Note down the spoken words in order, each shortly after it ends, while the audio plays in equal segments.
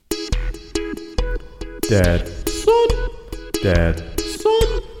Dad, son, dad,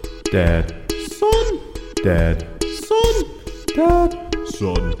 son, dad, son, dad, son, dad,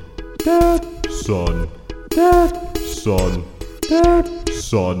 son, dad, son, dad, son, dad,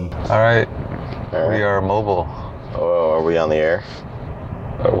 son. All right, we are mobile. Oh, are we on the air?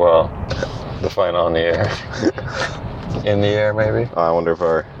 Well, define on the air. In the air, maybe? I wonder if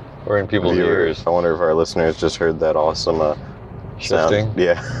our Or in people's ears. I wonder if our listeners just heard that awesome Shifting? sound.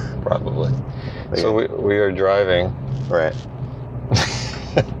 Yeah. Probably. So we are driving. Right.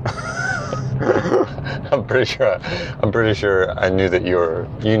 I'm pretty sure I knew that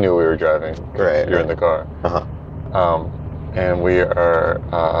you knew we were driving. Right. You're in the car. Uh-huh. And we are,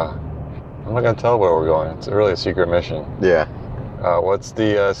 I'm not going to tell where we're going. It's really a secret mission. Yeah. What's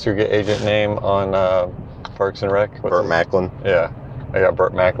the secret agent name on Parks and Rec? Burt Macklin. Yeah. I got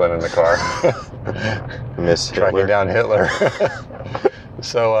Burt Macklin in the car. Miss Hitler. Tracking down Hitler.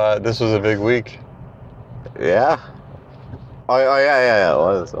 So this was a big week. Yeah. Oh yeah. It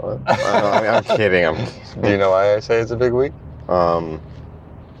was. I'm kidding. Do you know why I say it's a big week?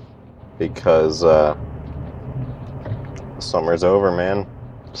 Because summer's over, man.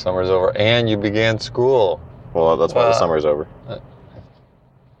 Summer's over, and you began school. Well, that's why the summer's over.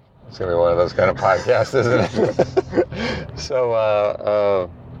 It's gonna be one of those kind of podcasts, isn't it? So,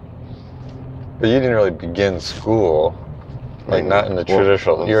 but you didn't really begin school, like not in the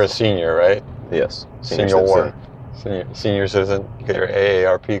traditional. You're a senior, right? Yes. Senior citizen. You get your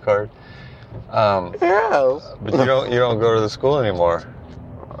AARP card. Yeah. But you don't go to the school anymore.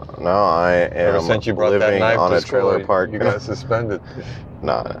 No, I am Ever since you brought that living knife on to a trailer school, park. you got suspended.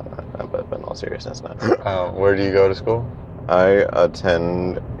 No, but in all seriousness, no. Where do you go to school? I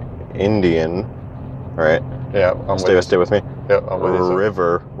attend Indian, right? Yeah, Stay with me. Yep, I'm with you.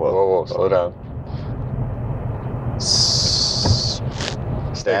 River. Whoa, slow down.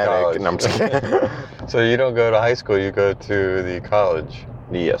 State college. No, I'm just kidding. So you don't go to high school, you go to the college.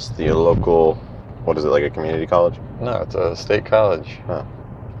 Yes, the local, what is it, like a community college? No, it's a state college. Huh.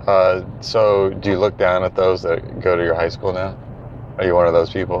 So do you look down at those that go to your high school now? Are you one of those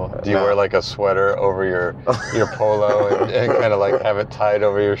people? Do you No. wear like a sweater over your polo and kind of like have it tied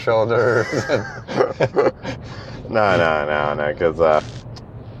over your shoulders? No,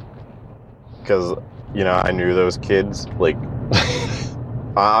 because I knew those kids. Like,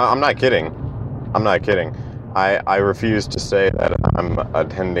 I'm not kidding. I refuse to say that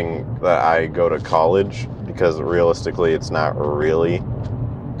that I go to college, because realistically, it's not really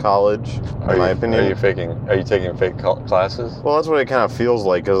college, in my opinion. Are you taking fake classes? Well, that's what it kind of feels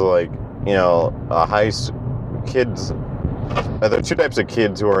like, because kids. There are two types of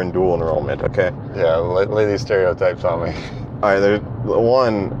kids who are in dual enrollment. Okay. Yeah, lay these stereotypes on me. All right. There's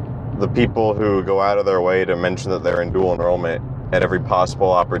the people who go out of their way to mention that they're in dual enrollment at every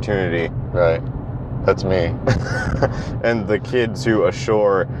possible opportunity. Right. That's me. And the kids who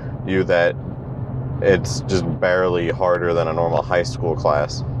assure you that it's just barely harder than a normal high school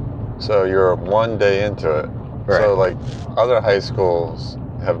class. So you're one day into it. Right. So like other high schools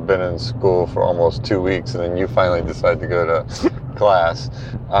have been in school for almost 2 weeks, and then you finally decide to go to class.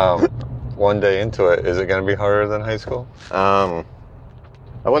 One day into it, is it going to be harder than high school? I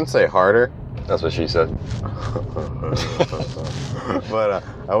wouldn't say harder. That's what she said. But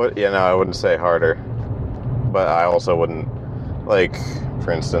I wouldn't say harder. But I also wouldn't, like,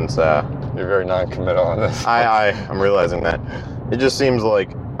 for instance, You're very non-committal on this. I'm realizing that. It just seems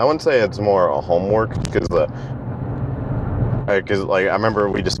like, I wouldn't say it's more a homework, because I remember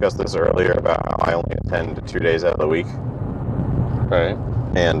we discussed this earlier about how I only attend 2 days out of the week. Right.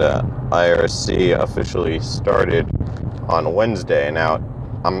 And IRC officially started on Wednesday. Now,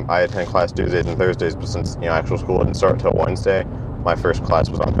 I attend class Tuesdays and Thursdays, but since actual school didn't start till Wednesday, my first class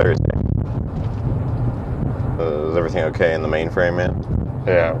was on Thursday. Is everything okay in the mainframe, man?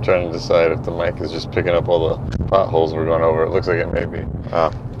 Yeah, I'm trying to decide if the mic is just picking up all the potholes we're going over. It looks like it may be.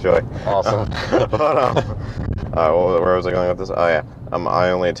 Oh, joy. Awesome. But, where was I going with this? Oh, yeah. I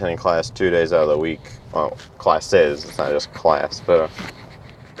only attending class 2 days out of the week. Well, classes. It's not just class, but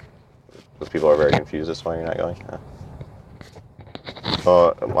those people are very confused as to why you're not going.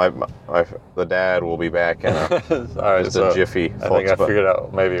 The dad will be back in All right, just a jiffy. I think I figured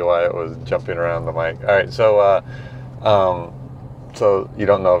out maybe why it was jumping around the mic. All right, so so you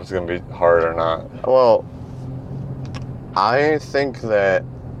don't know if it's going to be hard or not. Well, I think that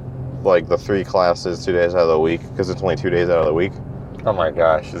like the 3 classes 2 days out of the week, because it's only 2 days out of the week. Oh my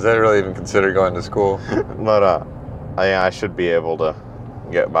gosh, is that really even considered going to school? But I should be able to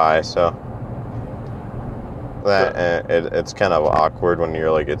get by. So that it's kind of awkward when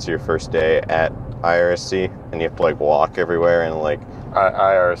you're like, it's your first day at IRSC and you have to like walk everywhere, and like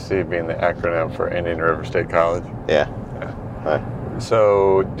IRC being the acronym for Indian River State College. Yeah.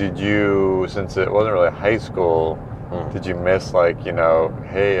 So did you, since it wasn't really high school, did you miss like,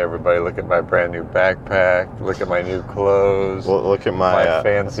 hey everybody, look at my brand new backpack, look at my new clothes, Well, look at my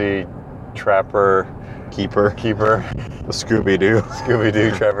fancy trapper keeper, the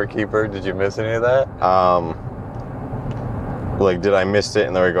Scooby-Doo trapper keeper? Did you miss any of that? Like, did I miss it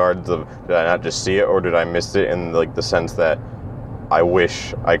in the regards of, did I not just see it, or did I miss it in like the sense that I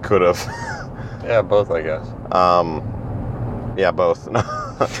wish I could have? Yeah, both, I guess. Yeah, both.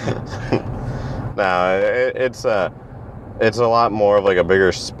 No, it's a lot more of like a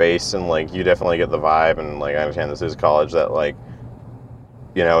bigger space, and like you definitely get the vibe, and like I understand this is college, that like,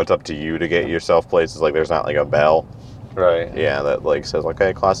 it's up to you to get yourself places. Like there's not like a bell, Right. yeah, that like says,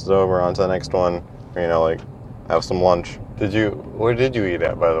 okay, class is over, on to the next one. Like have some lunch. Where did you eat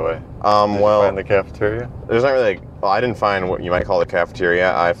at, by the way? Did you Well, find the cafeteria? there's not really. Well, I didn't find what you might call the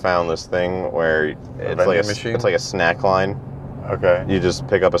cafeteria. I found this thing where it's like vending machine? it's like a snack line. Okay. You just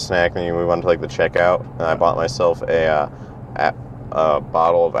pick up a snack and you move on to like the checkout. And I bought myself a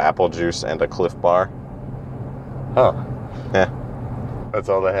bottle of apple juice and a Cliff Bar. Huh. Yeah. That's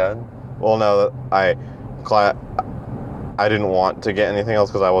all they had? Well, no, I didn't want to get anything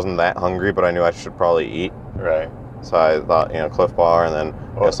else because I wasn't that hungry, but I knew I should probably eat. Right. So I thought, Cliff Bar and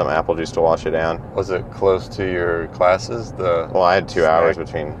then some apple juice to wash it down. Was it close to your classes? Well, I had 2 hours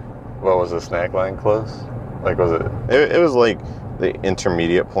between. What was the snack line close? Like, was it? It was like the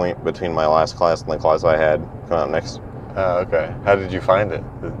intermediate point between my last class and the class I had coming up next. Oh, okay. How did you find it?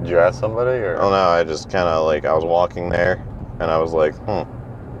 Did you ask somebody, or? Oh no, I just kind of like, I was walking there and I was like,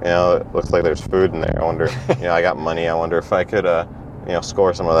 it looks like there's food in there. I wonder, I got money. I wonder if I could,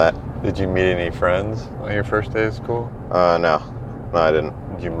 score some of that. Did you meet any friends on your first day of school? No, I didn't.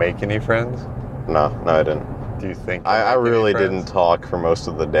 Did you make any friends? No, I didn't. Do you think? I really didn't talk for most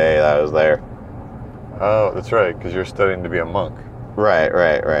of the day that I was there. Oh, that's right, because you're studying to be a monk. Right.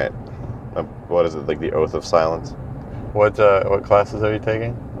 What is it, like the Oath of Silence? What classes are you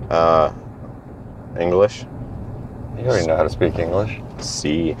taking? English. You already know how to speak English.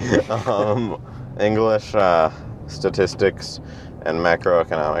 C. English, statistics, and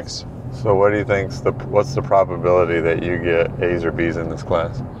macroeconomics. So what do you what's the probability that you get A's or B's in this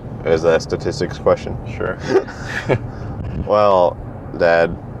class? Is that a statistics question? Sure. Well,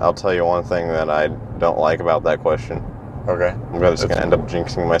 Dad, I'll tell you one thing that I don't like about that question. Okay. I'm just going to end up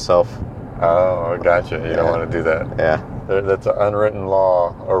jinxing myself. Oh, I gotcha. You don't want to do that. Yeah. That's an unwritten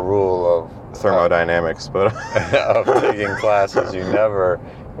law or rule of thermodynamics, but of taking classes. You never,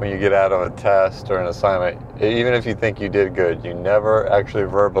 when you get out of a test or an assignment, even if you think you did good, you never actually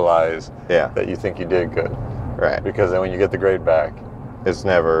verbalize that you think you did good. Right. Because then when you get the grade back, it's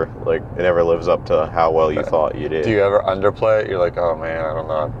never, like, it never lives up to how well you thought you did. Do you ever underplay it? You're like, oh man, I don't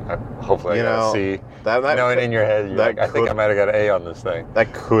know. Hopefully I got a C. Knowing in your head, you're like, I think I might have got an A on this thing.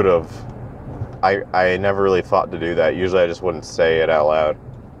 That could have. I never really thought to do that. Usually I just wouldn't say it out loud.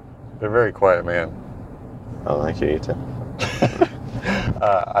 You're a very quiet man. Oh, thank you, Ethan.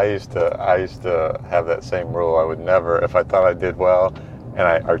 I used to have that same rule. I would never, if I thought I did well, and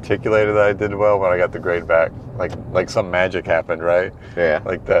I articulated that I did well when I got the grade back, like some magic happened, right? Yeah.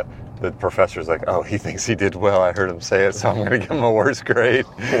 Like the professor's like, oh, he thinks he did well. I heard him say it, so I'm going to give him a worse grade.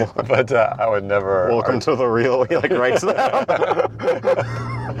 But I would never. Welcome to the real. He writes that.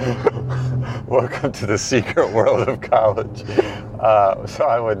 Welcome to the secret world of college. So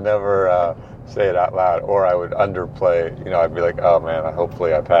I would never say it out loud, or I would underplay. I'd be like, oh man,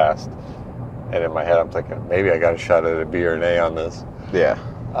 hopefully I passed. And in my head, I'm thinking, maybe I got a shot at a B or an A on this. Yeah.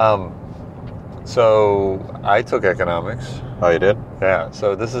 So I took economics. Oh, you did? Yeah.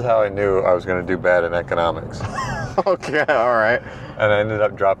 So this is how I knew I was going to do bad in economics. Okay, all right. And I ended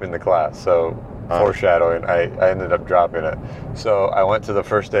up dropping the class. So foreshadowing, I ended up dropping it. So I went to the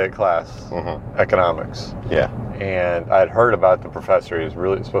first day of class, economics. Yeah. And I'd heard about the professor. He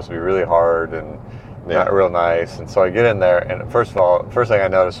was supposed to be really hard and not real nice. And so I get in there, and first thing I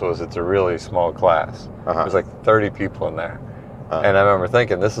noticed was it's a really small class. There's like 30 people in there. And I remember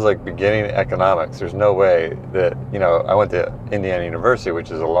thinking, this is like beginning economics. There's no way that, I went to Indiana University, which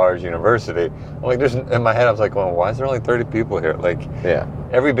is a large university. I'm like, in my head, I was like, well, why is there only 30 people here? Like,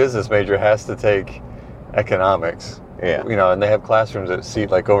 every business major has to take economics. Yeah. And they have classrooms that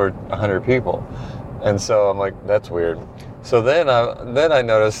seat like over 100 people. And so I'm like, that's weird. So then I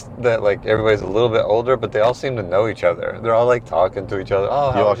noticed that like everybody's a little bit older, but they all seem to know each other. They're all like talking to each other.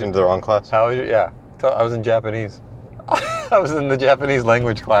 Oh, you walked into the wrong class? How was you? Yeah. I was in Japanese. I was in the Japanese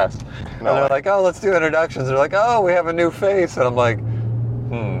language class. And they're like, oh, let's do introductions. They're like, oh, we have a new face. And I'm like,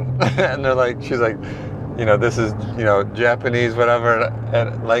 And they're like, she's like, this is, Japanese, whatever,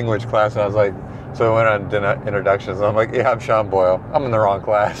 and language class. And I was like, so we went on introductions, and I'm like, yeah, I'm Sean Boyle. I'm in the wrong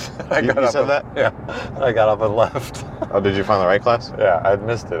class. You said that? Yeah. And I got up and left. Oh, did you find the right class? Yeah, I'd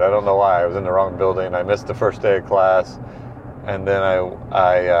missed it. I don't know why. I was in the wrong building. I missed the first day of class. And then I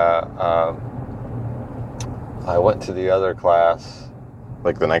went to the other class.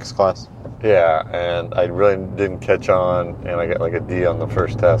 Like the next class? Yeah, and I really didn't catch on, and I got like a D on the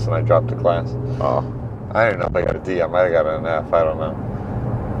first test, and I dropped the class. Oh, I don't know if I got a D. I might have got an F. I don't know.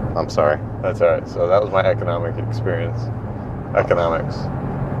 I'm sorry. That's all right. So that was my economic experience. Economics.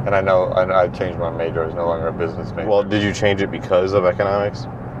 And I changed my major. I was no longer a business major. Well, did you change it because of economics?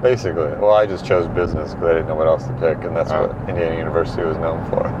 Basically. Well, I just chose business because I didn't know what else to pick, and that's what Indiana University was known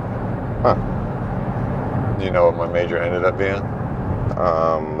for. Huh. Do you know what my major ended up being?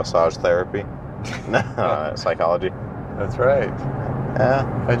 Massage therapy. Psychology. That's right. Yeah.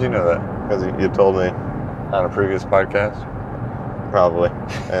 How'd you know that? Because you told me. On a previous podcast? Probably.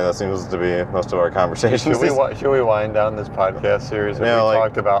 And that seems to be most of our conversations. Should we wind down this podcast series? Have we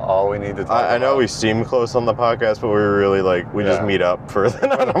talked about all we need to talk about? I know we seem close on the podcast, but we're really we just meet up for the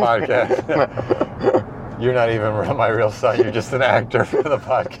podcast. You're not even my real son. You're just an actor for the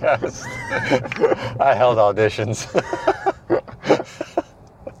podcast. I held auditions.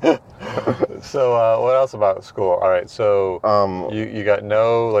 So what else about school? All right, so you got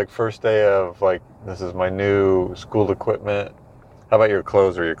no first day of this is my new school equipment. How about your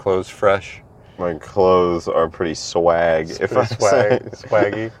clothes? Are your clothes fresh? My clothes are pretty swag.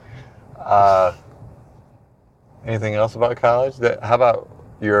 Swaggy. Anything else about college? How about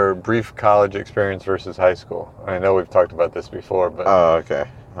your brief college experience versus high school? I know we've talked about this before, but oh, okay.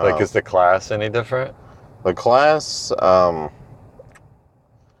 Is the class any different? The class,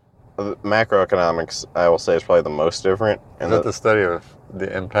 macroeconomics, I will say, is probably the most different. Is that the study of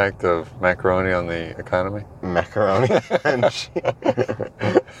the impact of macaroni on the economy? Macaroni and cheese.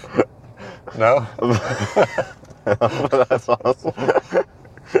 No? That's awesome.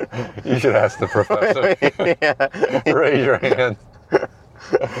 You should ask the professor. Raise your hand.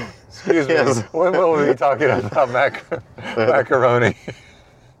 Excuse me. Yes. When will we be talking about macaroni?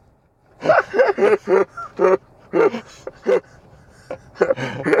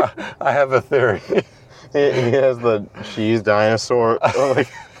 I have a theory. He has the cheese dinosaur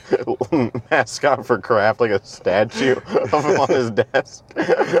mascot for Kraft, like a statue of him on his desk.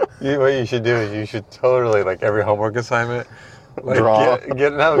 What you should do is you should totally, every homework assignment, draw.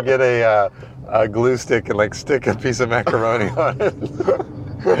 Get a glue stick and stick a piece of macaroni on it.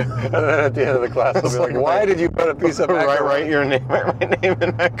 And then at the end of the class, they'll be like, why did you put a piece of macaroni? Write your name, write my name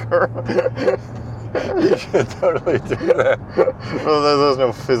in macaroni. You should totally do that. Well, there's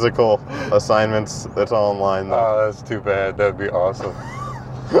no physical assignments. That's all online, though. Oh, that's too bad. That'd be awesome.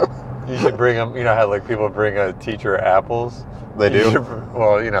 You should bring them. You know how people bring a teacher apples? They do?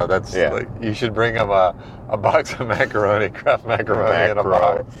 That's you should bring them a box of macaroni, Kraft macaroni in a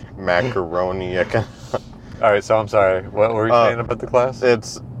box. Macaroni. All right, so I'm sorry. What were you saying about the class?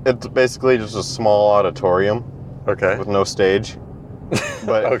 It's basically just a small auditorium. Okay. With no stage.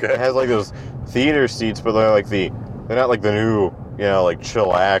 But okay. It has those theater seats, but they're they're not the new,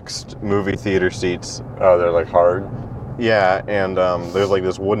 chillaxed movie theater seats. Oh, they're hard? Yeah, and there's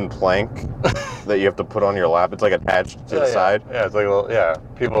this wooden plank that you have to put on your lap. It's attached to the side. Yeah, it's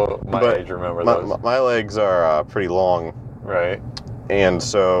people my age remember those. My legs are pretty long. Right. And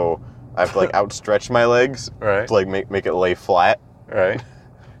so I have to outstretch my legs right. to make it lay flat. Right.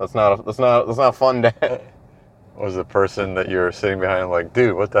 That's not fun, Dad. Was the person that you're sitting behind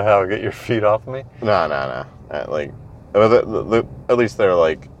dude, what the hell? Get your feet off me? No. At least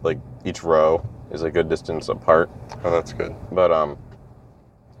they're each row is a good distance apart. Oh, that's good. But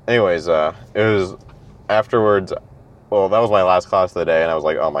anyways, it was afterwards. Well, that was my last class of the day, and I was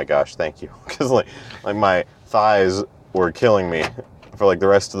like, oh my gosh, thank you, because my thighs were killing me for the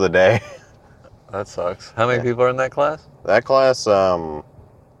rest of the day. That sucks. How many people are in that class? That class, 12,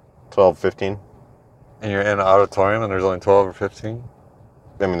 15. And you're in an auditorium and there's only 12 or 15?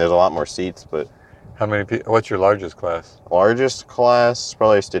 I mean, there's a lot more seats, but... How many people... What's your largest class? Largest class,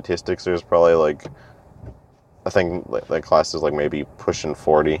 probably statistics. There's probably I think that class is maybe pushing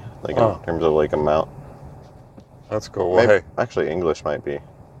 40, in terms of amount. That's cool. Well, hey. Actually, English might be.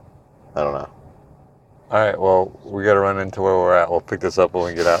 I don't know. All right, well, we got to run into where we're at. We'll pick this up when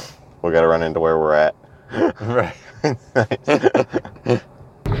we get out. We got to run into where we're at. Right.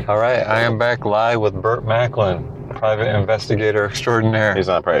 All right, I am back live with Burt Macklin, private investigator extraordinaire. He's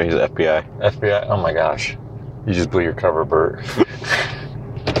not private, he's FBI. FBI? Oh my gosh. You just blew your cover, Burt.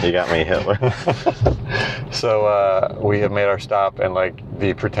 You got me, Hitler. So we have made our stop, and like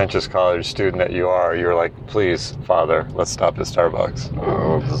the pretentious college student that you are, you're like, please, Father, let's stop at Starbucks.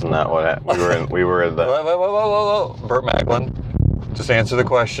 Oh, this is not what happened. We were in the. Whoa. Burt Macklin, just answer the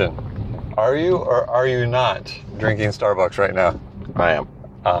question. Are you or are you not drinking Starbucks right now? I am.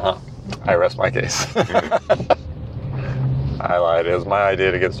 Uh-huh. I rest my case. I lied. It was my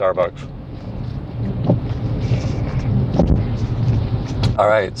idea to get Starbucks. All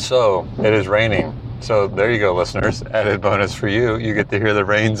right, so it is raining. So there you go, listeners. Added bonus for you. You get to hear the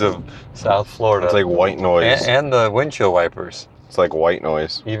rains of South Florida. It's like white noise. And the windshield wipers. It's like white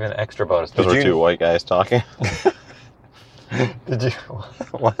noise. Even extra bonus. Because we're two white guys talking. Did you...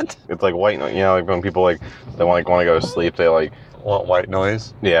 What? It's like white noise. You know, like when people like, they want to go to sleep, they like... Want white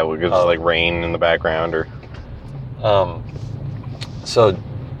noise? Yeah, because it's like rain in the background or... So,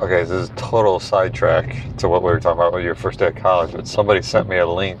 okay, this is total sidetrack to what we were talking about with your first day at college, but somebody sent me a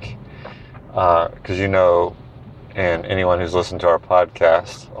link, because you know, and anyone who's listened to our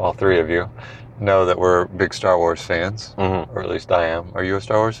podcast, all three of you, know that we're big Star Wars fans, or at least I am. Are you a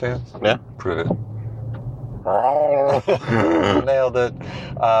Star Wars fan? Yeah. Prove it. Nailed it.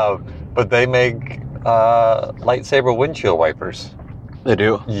 But they make lightsaber windshield wipers. They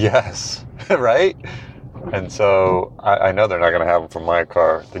do? Yes. Right? And so I know they're not going to have them for my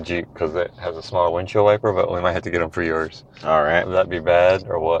car, the Jeep, because it has a smaller windshield wiper, but we might have to get them for yours. All right. Would that be bad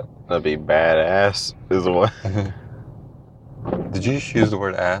or what? That'd be badass, is what? Did you just use the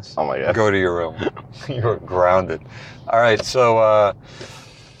word ass? Oh my God. Go to your room. You're grounded. All right, so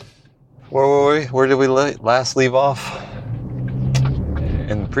where were we? Where did we last leave off?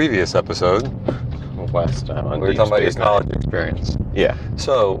 In the previous episode, Last time on we were Deep talking about your Space college Nine. experience. Yeah.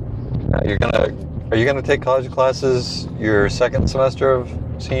 So, are you gonna take college classes your second semester of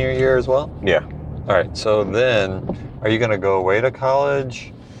senior year as well? Yeah. All right. So then, are you gonna go away to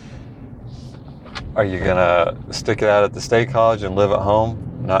college? Are you gonna stick it out at the state college and live at home?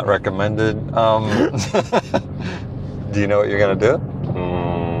 Not recommended. Do you know what you're gonna do?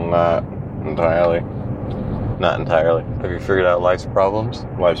 Not entirely. Not entirely. Have you figured out life's problems?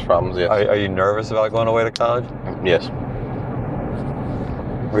 Life's problems, yes. Are you nervous about going away to college? Yes.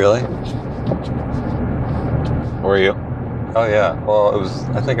 Really? Were you? Oh yeah. Well, it was.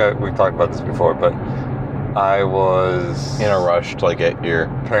 I think we talked about this before, but I was In a rush to like get your...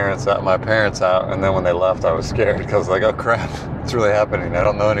 my parents out, and then when they left, I was scared because like, oh crap, it's really happening. I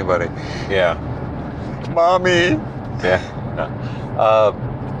don't know anybody. Yeah. Mommy. Yeah.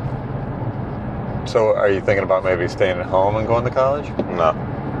 So, are you thinking about maybe staying at home and going to college? No.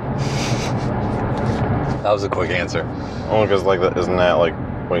 That was a quick answer. Only because like, isn't that like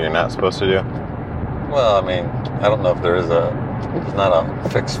what you're not supposed to do? Well, I mean, I don't know if there's not a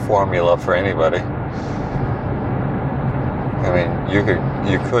fixed formula for anybody. I mean,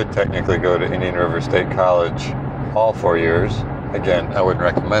 you could technically go to Indian River State College all 4 years. Again, I wouldn't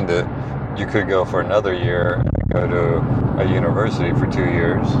recommend it. You could go for another year and go to a university for 2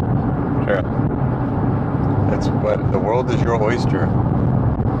 years. Sure. But the world is your oyster.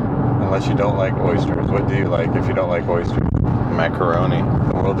 Unless you don't like oysters. What do you like if you don't like oysters? Macaroni.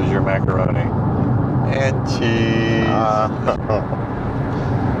 The world is your macaroni. And cheese.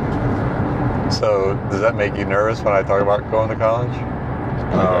 So, does that make you nervous when I talk about going to college?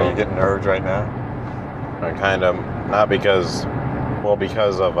 Are you getting nerves right now? I kind of, not because, well,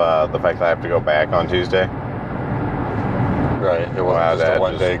 because of the fact that I have to go back on Tuesday. Right. It wasn't just a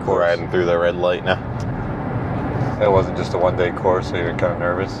one-day course. Riding through the red light now. It wasn't just a one-day course, so you're kind of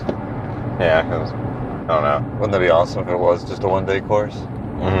nervous? Yeah, because, I don't know. Wouldn't that be awesome if it was just a one-day course?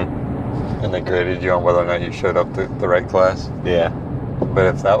 Mm-hmm. And they graded you on whether or not you showed up to the right class? Yeah. But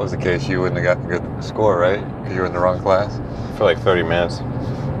if that was the case, you wouldn't have gotten a good score, right? Because you were in the wrong class? For like 30 minutes.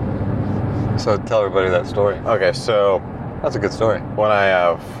 So tell everybody that story. Okay, so That's a good story. when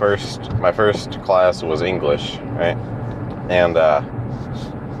I my first class was English, right? And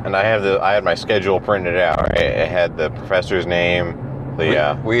I had my schedule printed out, right? It had the professor's name, We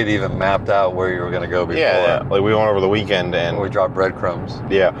had even mapped out where you were going to go before. yeah, like we went over the weekend and We dropped breadcrumbs.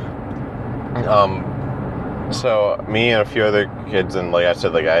 yeah. So me and a few other kids, and like I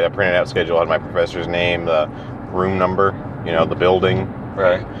said, like I had a printed out schedule, had my professor's name, the room number, the building,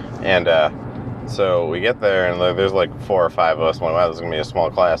 Right. and so we get there, and there's like 4 or 5 of us. I'm like, wow, this is gonna be a small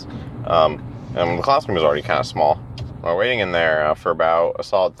class. And the classroom is already kind of small. We're waiting in there for about a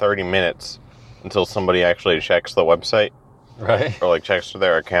solid 30 minutes until somebody actually checks the website, Right. or like checks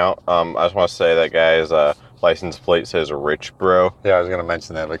their account. I just want to say that guy's license plate says "Rich Bro." Yeah, I was going to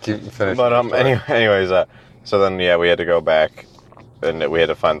mention that, but keep finishing. But anyways, so then yeah, we had to go back, and we had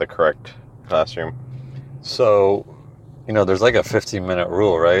to find the correct classroom. So, there's like a 15-minute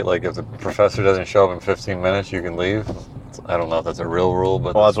rule, right? Like if the professor doesn't show up in 15 minutes, you can leave. I don't know if that's a real rule,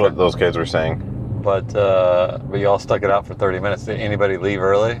 but Well, that's what those kids were saying. But you all stuck it out for 30 minutes. Did anybody leave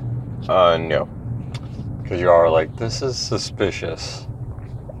early? No. Because you are like, this is suspicious.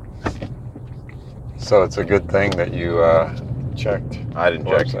 So it's a good thing that you checked. I didn't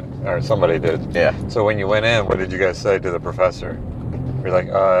check. Or somebody did. Yeah. So when you went in, what did you guys say to the professor? You're like,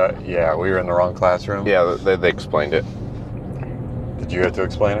 yeah, we were in the wrong classroom. Yeah, they explained it. Did you have to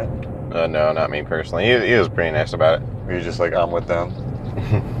explain it? No, not me personally. He was pretty nice about it. Were you just like, I'm with them?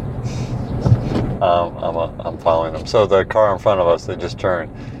 I'm following them. So the car in front of us, they just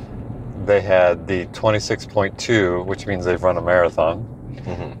turned. They had the 26.2, which means they've run a marathon.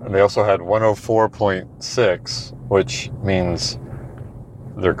 Mm-hmm. And they also had 104.6, which means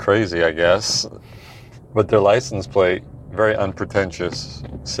they're crazy, I guess. But their license plate, very unpretentious,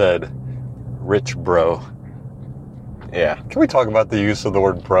 said, Rich Bro. Yeah. Can we talk about the use of the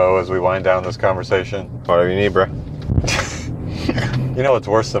word bro as we wind down this conversation? Whatever you need, bro. You know what's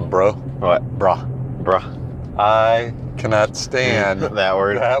worse than bro? What? Brah. Bruh. I cannot stand That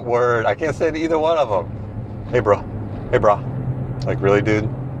word. that word. I can't stand either one of them. Hey, bro. Hey, bro. Like, really, dude?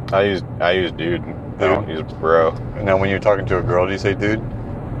 I use dude. I don't use bro. And then when you're talking to a girl, do you say dude?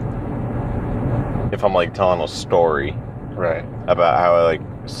 If I'm like telling a story Right. about how I like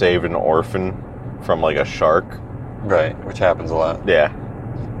saved an orphan from like a shark. Right. Which happens a lot. Yeah.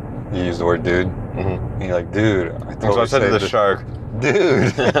 You use the word dude. Mm-hmm. And you're like, dude, I totally So I said to the saved shark,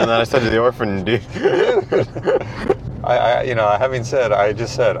 dude. and then I said to the orphan, dude. Having said, I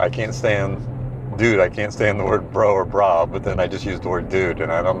just said I can't stand dude. I can't stand the word bro or bra, but then I just used the word dude,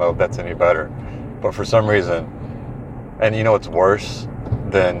 and I don't know if that's any better. But for some reason, and you know what's worse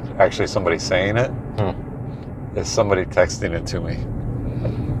than actually somebody saying it? Is somebody texting it to me.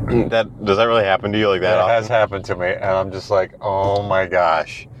 Does that really happen to you like that? That often? has happened to me, and I'm just like, oh my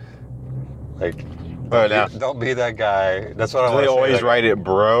gosh. Like, Oh, now, don't be that guy. That's what I do want they to say. always Like, write it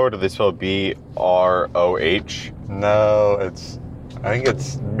bro? Do they spell BROH? no, I think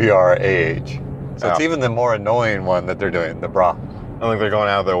it's BRAH. So it's Oh. even the more annoying one that they're doing, the bra. I don't think they're going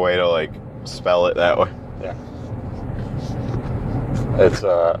out of their way to like spell it that way. Yeah. It's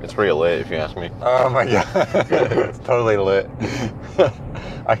It's pretty lit if you ask me. oh my god. It's totally lit.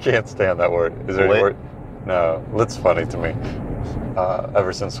 I can't stand that word. Is there any Lit? word? No, lit's funny to me.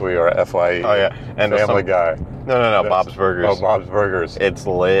 Ever since we are FYE. Oh yeah, and Family Guy. No, That's- Bob's Burgers. Oh, Bob's Burgers. It's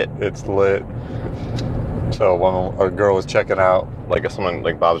lit. It's lit. So when a girl was checking out, Like someone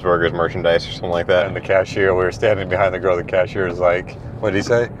like Bob's Burgers merchandise or something like that. and the cashier, we were standing behind the girl. The cashier is like, "What did he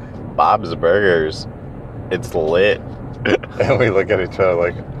say?" Bob's Burgers. It's lit. And we look at each other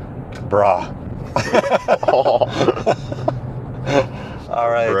like, "Brah." All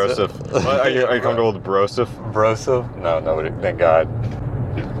right. Brosif. Are you comfortable with Brosif? Brosif? No, nobody. Thank God.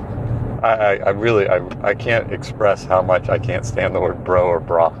 I really can't express how much I can't stand the word bro or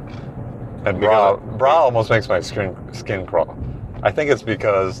bra. And bra almost makes my skin crawl. I think it's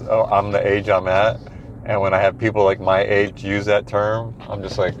because I'm the age I'm at, and when I have people like my age use that term, I'm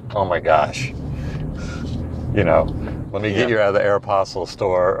just like, oh my gosh. Let me get you out of the Aeropostale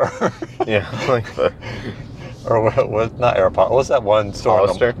store. Yeah, like the Or what? Not Aeropostale. What's that one store?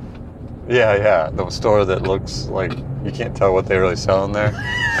 Hollister. Yeah. The store that looks like you can't tell what they really sell in there.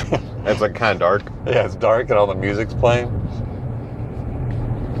 It's like kind of dark. Yeah, it's dark and all the music's playing.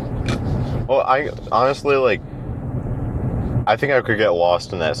 Well, I honestly I think I could get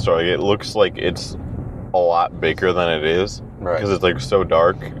lost in that store. It looks like it's a lot bigger than it is. Right. Because it's like so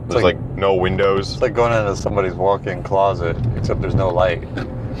dark. There's like- like no windows. It's like going into somebody's walk-in closet, except there's no light.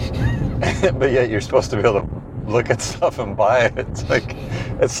 But yet you're supposed to be able to look at stuff and buy it. It's like,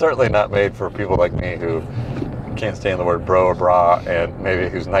 it's certainly not made for people like me who can't stand the word bro or bra, and maybe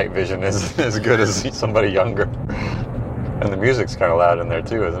whose night vision isn't as good as somebody younger. And the music's kind of loud in there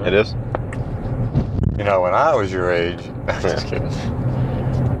too, isn't it? It is. When I was your age. Just kidding.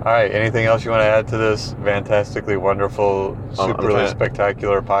 All right, anything else you want to add to this fantastically wonderful, superly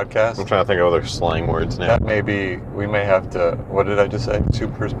spectacular podcast? I'm trying to think of other slang words now. That may be, we may have to, what did I just say?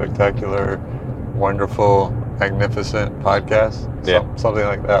 Super spectacular, wonderful, magnificent podcast? Yeah. Something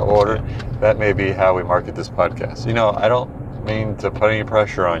like that order. That may be how we market this podcast. I don't mean to put any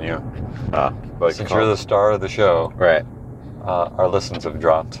pressure on you. But Since you're the star of the show, right. our listens have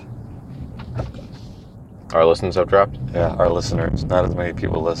dropped. Our listens have dropped. Yeah, our listeners. Not as many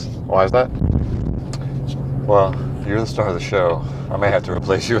people listen. Why is that? Well, you're the star of the show. I may have to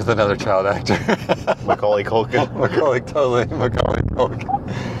replace you with another child actor. Macaulay Culkin. Macaulay Culkin.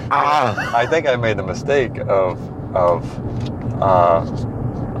 I think I made the mistake of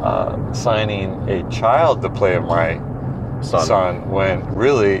signing a child to play my son, when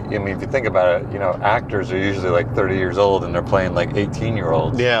really, I mean, if you think about it, you know, actors are usually like 30 years old and they're playing like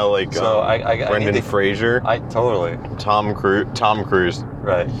 18-year-olds. Yeah, like So I Brendan need to, Fraser, I totally. Tom Cruise.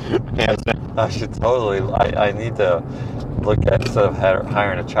 Right. Hands down. I should totally, I need to look at, instead of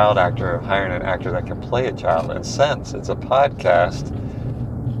hiring a child actor, hiring an actor that can play a child. And since it's a podcast,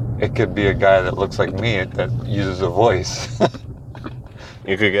 it could be a guy that looks like me that uses a voice.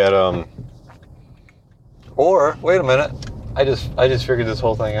 You could get Or, wait a minute, I just figured this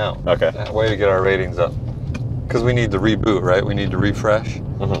whole thing out. Okay. Way to get our ratings up. Because we need to reboot, right? We need to refresh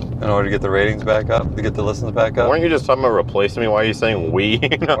in order to get the ratings back up, to get the listens back up. Weren't you just talking about replacing me? Why are you saying we?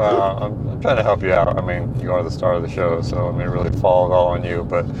 Well, I'm trying to help you out. I mean, you are the star of the show, so I mean, it really falls all on you.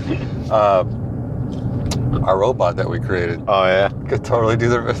 But our robot that we created Oh yeah. could totally do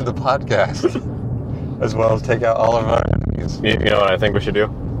the podcast, as well as take out all of our enemies. You know what I think we should do?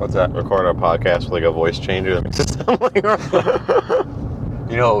 What's that? Record our podcast with like a voice changer that makes it sound like.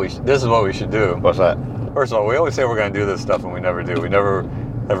 You know, this is what we should do. What's that? First of all, we always say we're going to do this stuff, and we never do. We never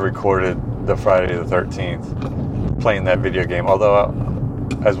have recorded the Friday the 13th playing that video game. Although,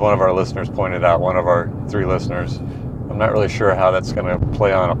 as one of our listeners pointed out, one of our 3 listeners, I'm not really sure how that's going to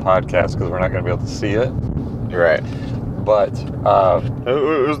play on a podcast because we're not going to be able to see it. You're right. But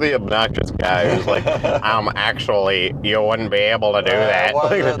Who's the obnoxious guy who's like, actually, you wouldn't be able to do that. It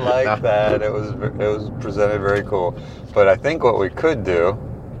wasn't like No. that. It was presented very cool. But I think what we could do,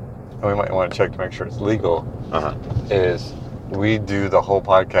 and we might want to check to make sure it's legal, is we do the whole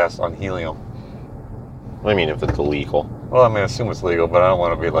podcast on helium. What do you mean if it's illegal? Well, I mean, I assume it's legal, but I don't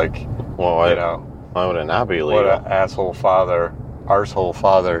want to be like, Well, you know, why would it not be what illegal? an asshole father, arsehole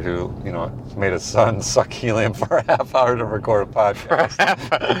father who, you know, made his son suck helium for a half hour to record a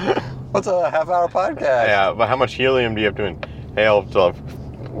podcast. What's a half-hour podcast? Yeah, but how much helium do you have to inhale to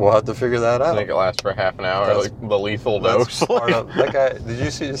We'll have to figure that out. make it last for half an hour? That's- Like the lethal That's dose? part of, that guy, did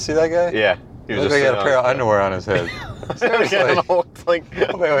you see that guy? Yeah. He looked like he had a pair of underwear on his head. Seriously. Yeah, no, it's like, Wait,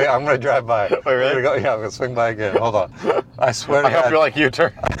 I'm going to drive by. Wait, really? I'm gonna go, yeah, I'm going to swing by again. Hold on. I swear to I hope God. you're like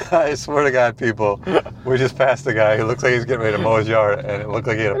U-turn. I swear to God, people, we just passed a guy who looks like he's getting ready to mow his yard, and it looked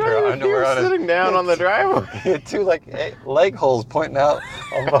like he had a pair of He underwear was on his sitting down on the driveway. He had 2 leg holes pointing out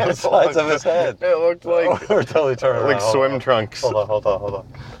on both sides of his head. It looked like We're totally turning like around. Hold swim on. trunks. Hold on. All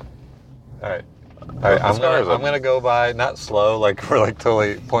right. I'm gonna go by, not slow, like we're like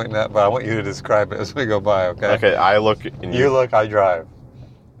totally pointing at, but I want you to describe it as we go by, okay? Okay, I look and You look, I drive.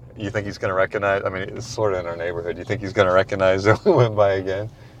 You think he's gonna recognize? I mean, it's sort of in our neighborhood. You think he's gonna recognize that we went by again?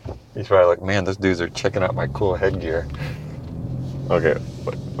 He's probably like, man, those dudes are checking out my cool headgear. Okay,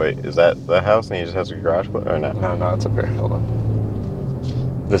 wait, is that the house and he just has a garage or not? No, it's up here. Hold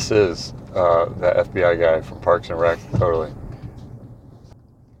on. This is the FBI guy from Parks and Rec. Totally.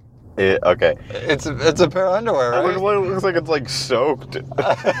 Okay. It's a pair of underwear, right? It looks like it's like soaked. He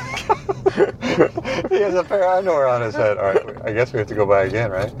has a pair of underwear on his head. All right, I guess we have to go by again,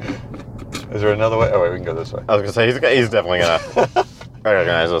 right? Is there another way? Oh, wait, we can go this way. I was gonna say he's definitely gonna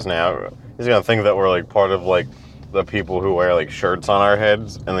recognize us now. He's gonna think that we're like part of like the people who wear like shirts on our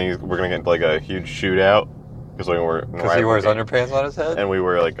heads, and then we're gonna get like a huge shootout because Because he wears underpants on his head? and we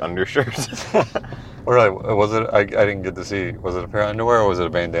wear like undershirts. Really, was it? I didn't get to see. Was it a pair of underwear or was it a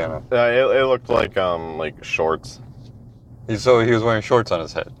bandana? It looked like shorts. So he was wearing shorts on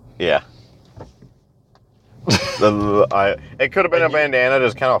his head. Yeah. It could have been a bandana,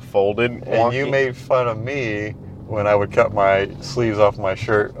 just kind of folded. And wonky. you made fun of me when I would cut my sleeves off my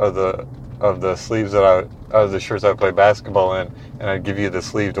shirt of the sleeves of the shirts I would play basketball in, and I'd give you the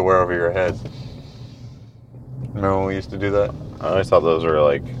sleeve to wear over your head. Remember when we used to do that? I always thought those were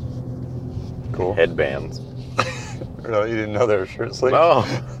like Cool. headbands. Really? You didn't know they were shirt sleeves? No,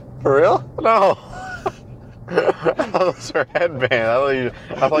 For real? no. I thought those were headbands.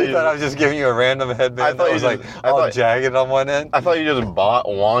 I thought You thought I was just giving you a random headband I thought that you was just- like I all thought- jagged on one end? I thought you just bought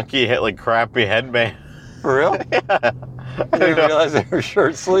wonky, crappy headband. For real? Yeah. You didn't realize they were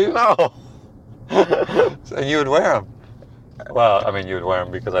shirt sleeves? No. And you would wear them? Well, I mean, you would wear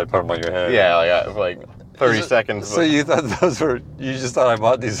them because I'd put them on your head. Yeah, like 30 seconds. So you thought you just thought I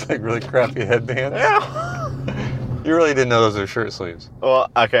bought these like really crappy headbands? Yeah. You really didn't know those were shirt sleeves? Well,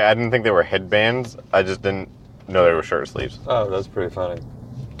 okay, I didn't think they were headbands. I just didn't know they were shirt sleeves. Oh, that's pretty funny.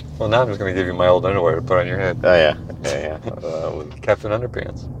 Well, now I'm just going to give you my old underwear to put on your head. Oh, yeah. Captain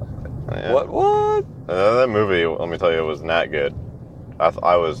Underpants. Yeah. What? That movie, let me tell you, was not good. I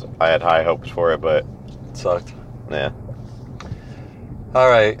had high hopes for it, but It sucked. yeah. All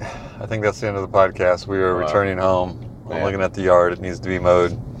right. I think that's the end of the podcast. We are Wow. returning home. I'm Yeah. looking at the yard. It needs to be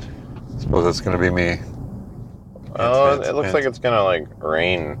mowed. I suppose it's going to be me. Oh, it looks like it's gonna like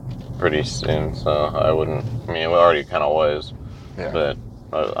rain pretty soon, so I wouldn't. I mean, it already kind of was, Yeah. but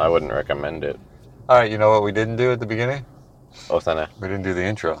I wouldn't recommend it. All right, you know what we didn't do at the beginning? What's that? We didn't do the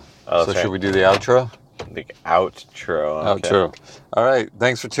intro. Oh, So that's should right. we do the outro? The outro. Okay. Outro. All right,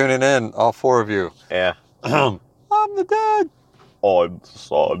 thanks for tuning in, all 4 of you. Yeah. I'm the dad. I'm the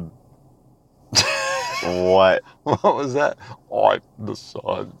son. What? What was that? I'm the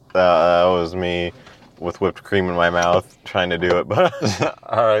son. That was me with whipped cream in my mouth trying to do it, but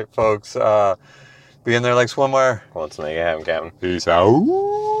All right, folks. Be in there like swimwear. let's make it happen, Captain. Peace out.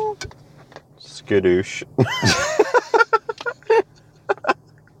 Skadoosh.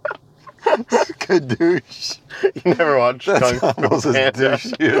 Kadoosh. You never watched Kung Fu Almost as Panda?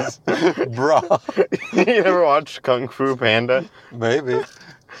 douchey as bra. You never watched Kung Fu Panda? Maybe.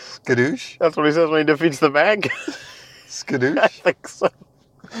 Skadoosh. That's what he says when he defeats the bad guy. I Skadoosh. think so.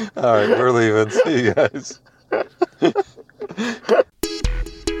 All right, we're leaving. See you guys.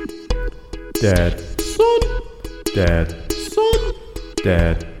 Dad, son, dad, son,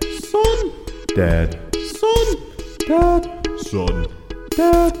 dad, son, dad, son, dad, son,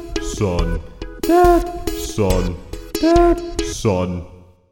 dad, son, dad, son, dad, son.